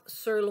top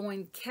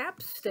sirloin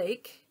cap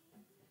steak.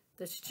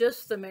 That's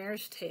just the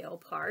mare's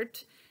tail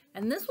part.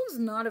 And this one's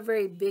not a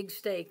very big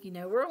steak. You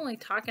know, we're only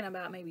talking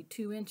about maybe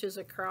 2 inches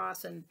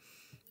across and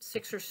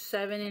 6 or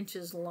 7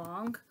 inches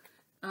long.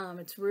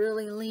 It's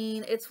really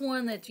lean. It's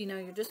one that, you know,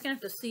 you're just going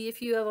to have to see a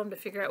few of them to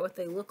figure out what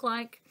they look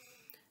like.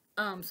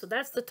 So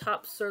that's the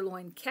top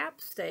sirloin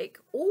cap steak.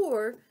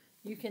 Or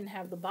you can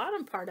have the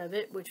bottom part of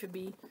it, which would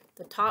be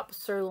the top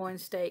sirloin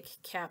steak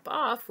cap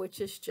off, which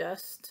is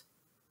just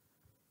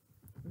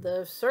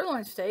the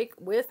sirloin steak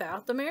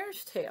without the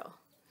mare's tail.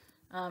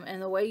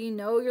 And the way you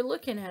know you're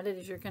looking at it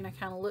is you're going to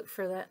kind of look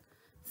for that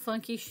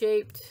funky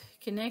shaped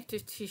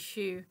connective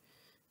tissue.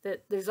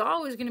 That there's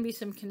always going to be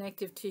some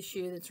connective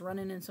tissue that's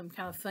running in some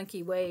kind of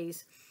funky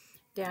ways.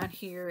 down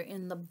here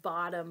in the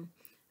bottom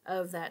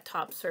of that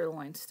top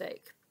sirloin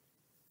steak.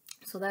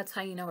 So that's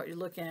how you know what you're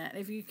looking at.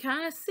 If you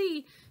kind of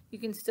see, you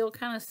can still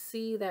kind of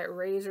see that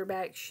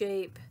razorback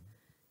shape.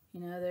 You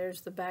know,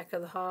 there's the back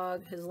of the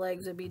hog. His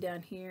legs would be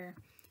down here.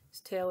 His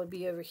tail would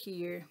be over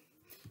here.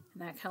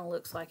 And that kind of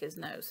looks like his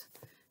nose.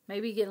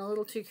 Maybe getting a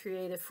little too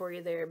creative for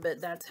you there, but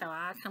that's how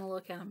I kind of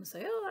look at him and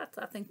say, oh,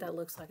 I think that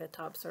looks like a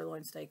top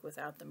sirloin steak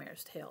without the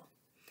mare's tail.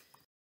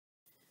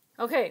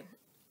 Okay,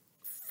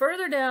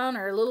 further down,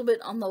 or a little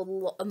bit on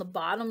the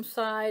bottom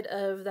side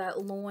of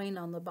that loin,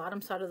 on the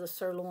bottom side of the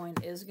sirloin,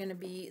 is going to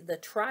be the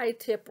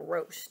tri-tip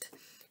roast.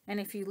 And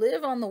if you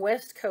live on the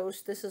West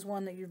Coast, this is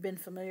one that you've been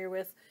familiar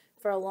with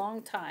for a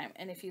long time.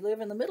 And if you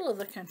live in the middle of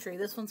the country,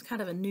 this one's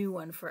kind of a new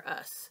one for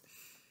us.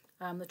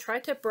 The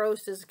tri-tip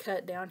roast is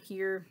cut down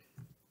here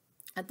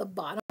at the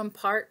bottom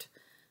part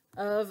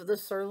of the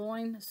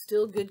sirloin.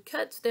 Still good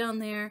cuts down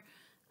there.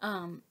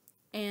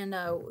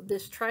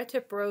 This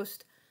tri-tip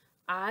roast,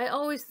 I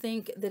always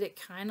think that it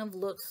kind of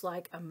looks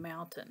like a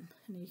mountain.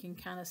 And you can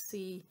kind of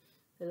see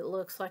that it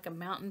looks like a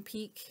mountain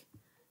peak.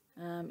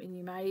 And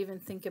you might even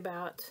think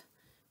about,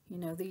 you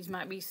know, these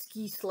might be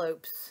ski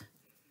slopes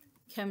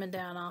coming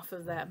down off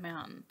of that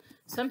mountain.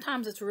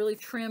 Sometimes it's really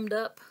trimmed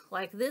up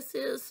like this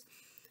is.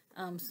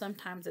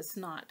 Sometimes it's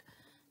not.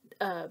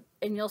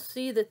 And you'll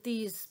see that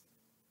these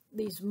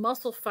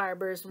muscle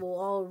fibers will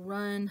all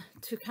run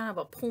to kind of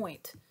a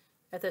point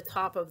at the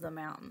top of the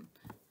mountain.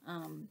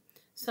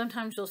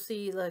 Sometimes you'll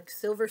see the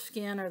silver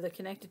skin or the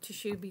connective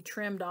tissue be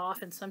trimmed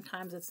off, and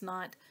sometimes it's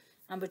not.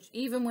 But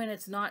even when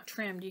it's not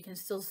trimmed, you can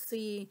still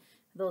see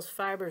those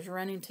fibers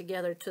running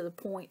together to the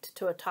point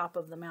to a top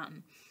of the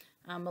mountain.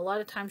 A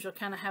lot of times you'll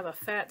kind of have a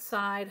fat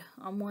side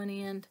on one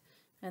end,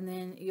 and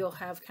then you'll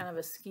have kind of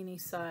a skinny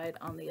side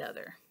on the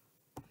other.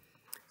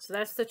 So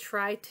that's the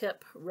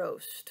tri-tip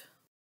roast.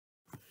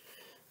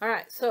 All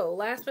right, so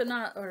last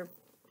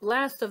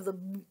of the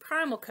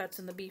primal cuts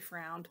in the beef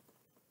round,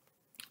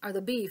 or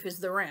the beef, is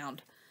the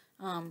round.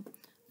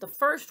 The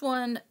first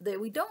one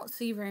that we don't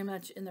see very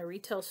much in the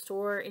retail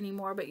store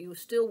anymore, but you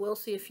still will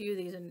see a few of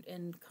these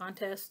in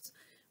contests,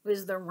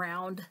 is the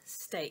round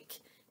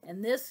steak.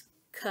 And this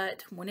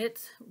cut, when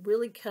it's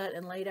really cut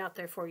and laid out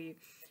there for you,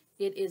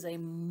 it is a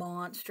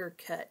monster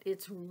cut.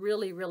 It's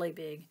really, really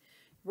big.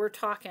 We're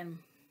talking,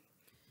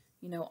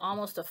 you know,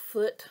 almost a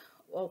foot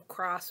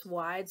across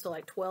wide, so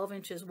like 12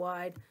 inches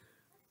wide,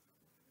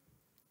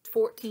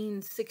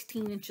 14,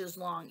 16 inches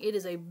long. It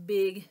is a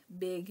big,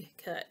 big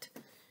cut.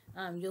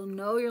 You'll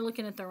know you're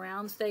looking at the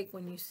round steak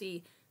when you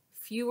see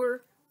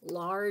fewer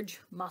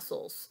large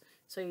muscles.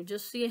 So you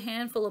just see a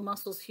handful of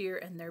muscles here,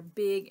 and they're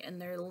big and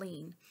they're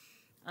lean.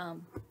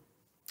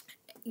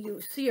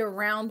 You see a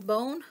round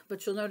bone,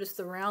 but you'll notice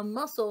the round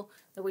muscle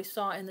that we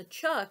saw in the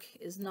chuck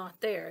is not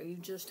there. You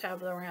just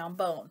have the round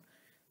bone.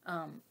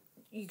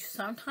 You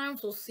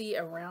sometimes will see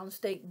a round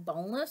steak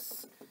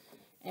boneless.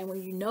 And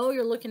when you know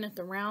you're looking at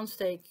the round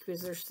steak,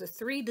 because there's the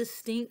three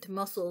distinct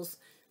muscles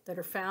that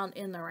are found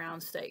in the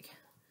round steak.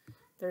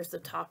 There's the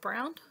top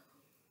round,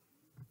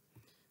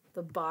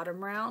 the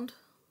bottom round,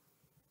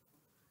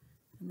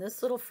 and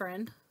this little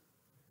friend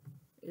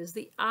is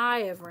the eye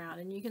of round.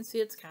 And you can see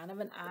it's kind of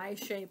an eye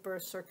shape or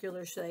a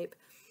circular shape.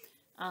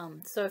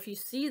 So if you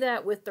see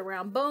that with the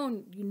round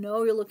bone, you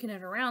know you're looking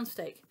at a round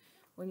steak.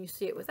 When you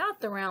see it without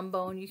the round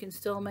bone, you can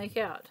still make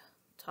out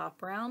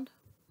top round,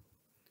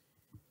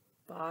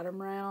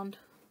 bottom round,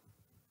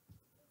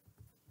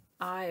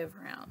 eye of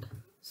round.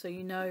 So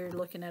you know you're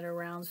looking at a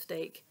round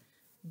steak,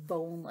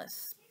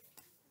 boneless.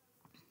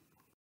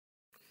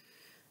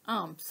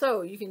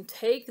 So you can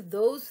take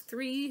those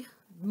three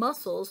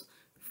muscles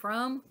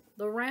from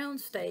the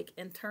round steak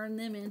and turn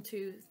them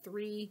into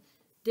three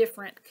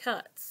different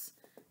cuts.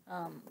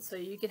 So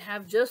you can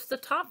have just the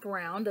top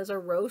round as a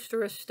roast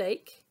or a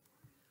steak.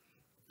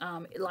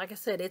 Like I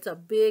said, it's a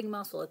big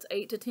muscle. It's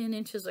 8 to 10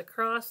 inches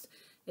across.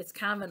 It's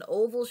kind of an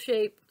oval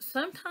shape.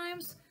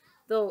 Sometimes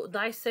they'll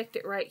dissect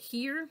it right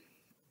here,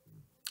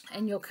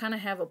 and you'll kind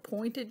of have a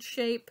pointed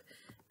shape,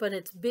 but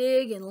it's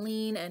big and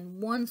lean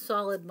and one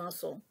solid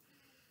muscle.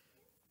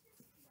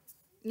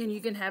 And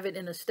you can have it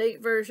in a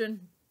steak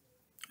version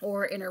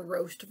or in a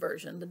roast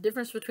version. The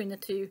difference between the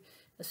two,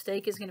 a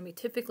steak is going to be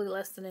typically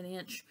less than an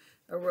inch.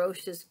 A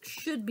roast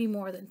should be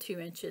more than 2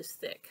 inches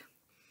thick.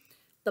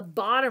 The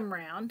bottom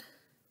round,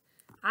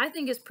 I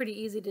think, is pretty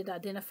easy to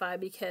identify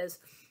because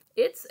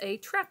it's a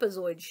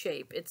trapezoid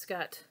shape. It's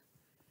got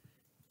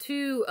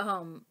two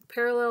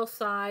parallel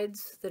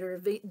sides that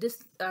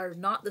are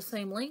not the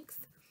same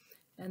length,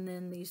 and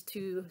then these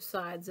two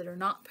sides that are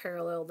not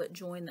parallel that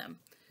join them.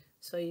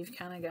 So you've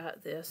kind of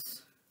got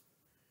this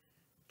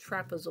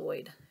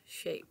trapezoid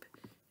shape,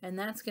 and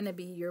that's going to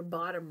be your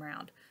bottom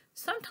round.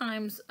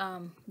 Sometimes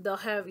they'll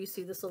have, you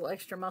see this little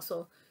extra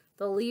muscle,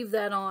 they'll leave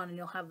that on and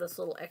you'll have this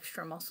little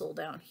extra muscle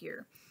down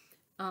here.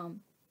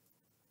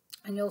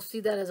 And you'll see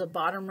that as a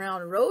bottom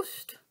round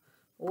roast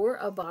or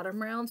a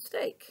bottom round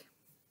steak.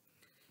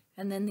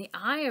 And then the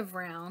eye of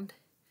round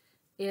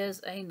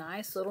is a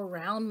nice little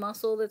round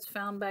muscle that's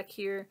found back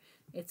here.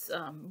 It's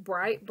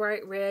bright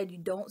red. You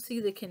don't see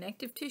the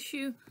connective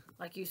tissue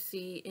like you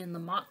see in the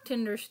mock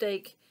tender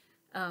steak.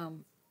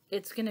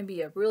 It's going to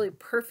be a really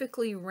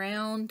perfectly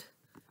round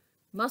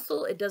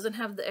muscle. It doesn't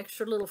have the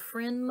extra little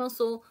friend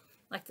muscle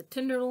like the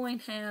tenderloin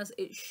has.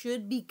 It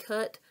should be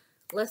cut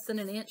less than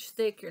 1 inch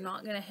thick. You're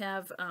not going to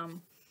have,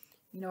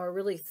 you know, a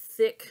really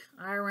thick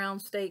eye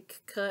round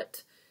steak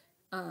cut.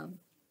 And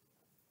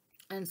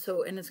it's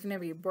going to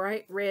be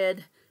bright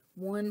red,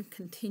 one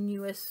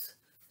continuous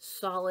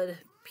solid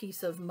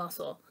piece of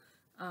muscle.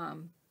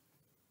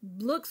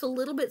 Looks a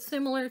little bit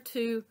similar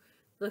to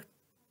the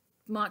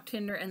mock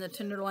tender and the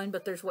tenderloin,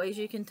 but there's ways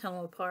you can tell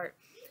them apart.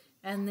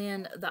 And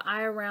then the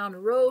eye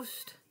round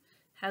roast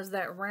has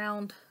that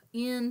round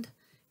end,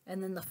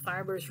 and then the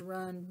fibers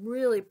run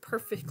really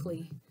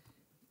perfectly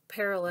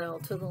parallel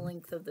to the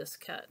length of this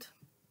cut.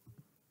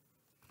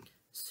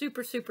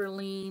 Super, super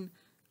lean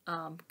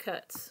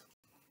cuts,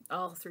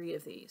 all 3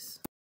 of these.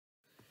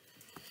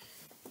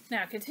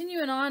 Now,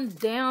 continuing on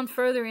down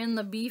further in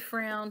the beef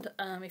round,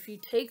 if you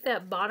take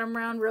that bottom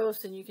round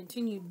roast and you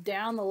continue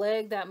down the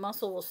leg, that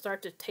muscle will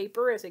start to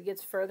taper as it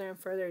gets further and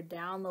further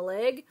down the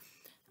leg,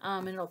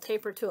 and it'll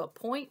taper to a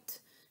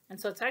point. And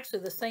so it's actually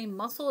the same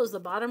muscle as the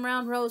bottom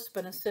round roast,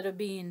 but instead of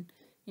being,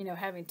 you know,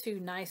 having 2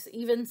 nice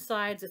even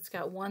sides, it's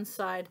got one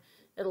side.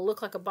 It'll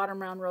look like a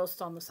bottom round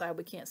roast on the side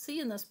we can't see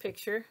in this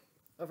picture.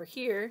 Over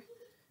here,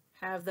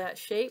 have that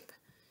shape,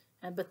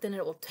 but then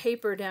it will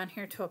taper down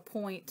here to a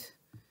point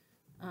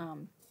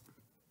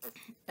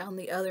on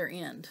the other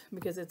end,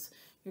 because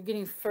you're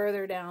getting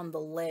further down the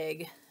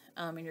leg,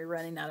 and you're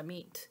running out of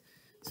meat.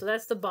 So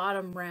that's the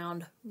bottom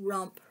round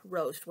rump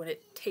roast when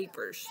it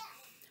tapers.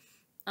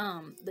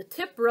 The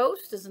tip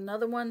roast is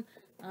another one.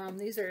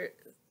 These are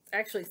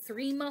actually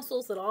 3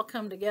 muscles that all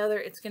come together.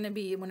 It's going to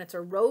be, when it's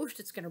a roast,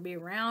 it's going to be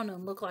round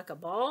and look like a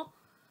ball.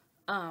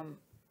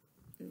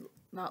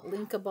 Not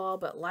link a ball,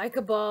 but like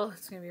a ball.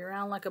 It's going to be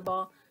round like a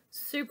ball.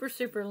 Super,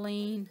 super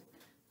lean.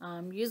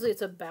 Usually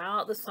it's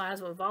about the size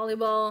of a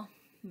volleyball,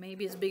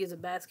 maybe as big as a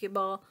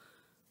basketball.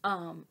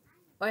 And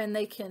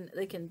they can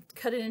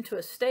cut it into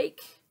a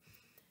steak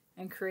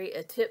and create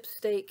a tip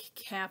steak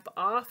cap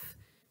off,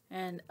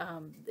 and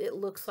it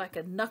looks like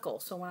a knuckle.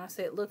 So when I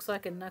say it looks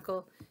like a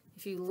knuckle,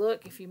 if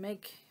you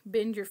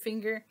bend your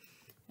finger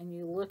and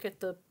you look at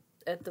the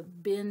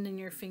bend in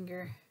your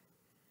finger,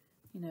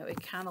 you know,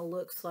 it kind of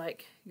looks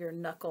like your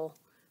knuckle.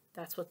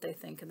 That's what they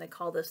think, and they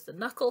call this the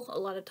knuckle a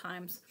lot of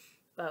times.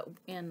 But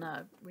in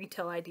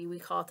Retail ID, we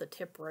call it the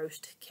tip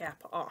roast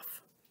cap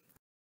off.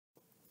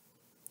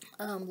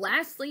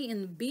 Lastly,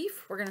 in the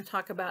beef, we're going to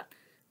talk about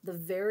the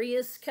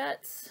various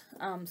cuts.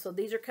 So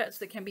these are cuts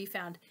that can be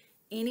found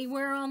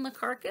anywhere on the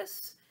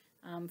carcass.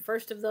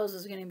 First of those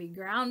is going to be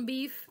ground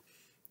beef,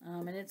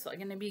 and it's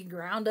going to be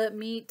ground up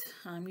meat,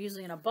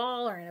 usually in a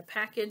ball or in a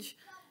package.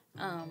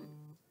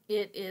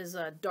 It is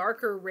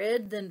darker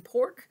red than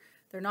pork.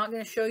 They're not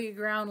going to show you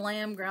ground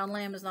lamb. Ground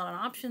lamb is not an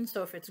option,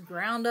 so if it's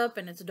ground up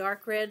and it's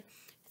dark red,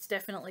 it's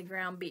definitely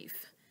ground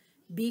beef.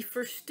 Beef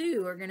for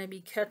stew are going to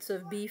be cuts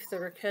of beef that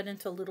are cut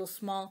into little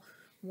small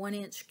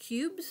 1-inch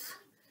cubes.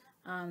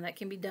 That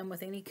can be done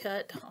with any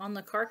cut on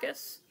the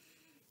carcass.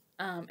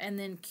 And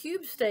then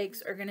cube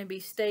steaks are going to be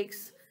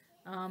steaks.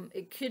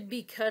 It could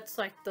be cuts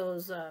like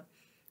those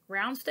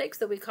round steaks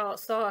that we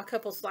saw a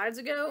couple slides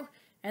ago,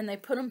 and they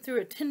put them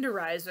through a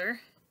tenderizer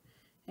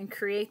and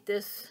create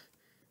this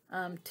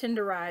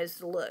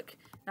tenderized look.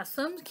 Now,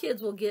 some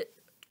kids will get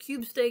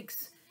cube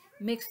steaks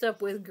mixed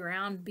up with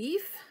ground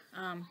beef.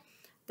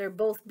 They're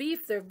both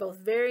beef, they're both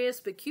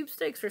various, but cube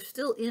steaks are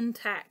still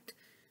intact.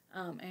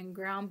 And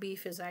ground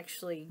beef is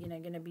actually, you know,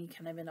 going to be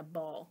kind of in a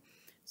ball.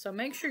 So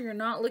make sure you're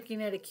not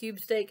looking at a cube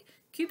steak.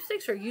 Cube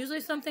steaks are usually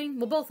something,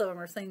 well, both of them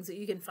are things that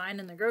you can find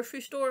in the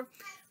grocery store.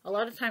 A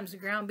lot of times the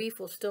ground beef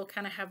will still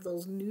kind of have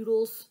those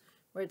noodles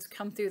where it's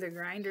come through the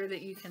grinder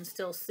that you can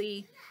still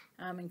see.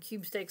 And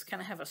cube steaks kind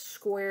of have a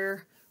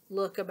square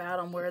look about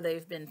them where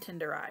they've been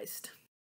tenderized.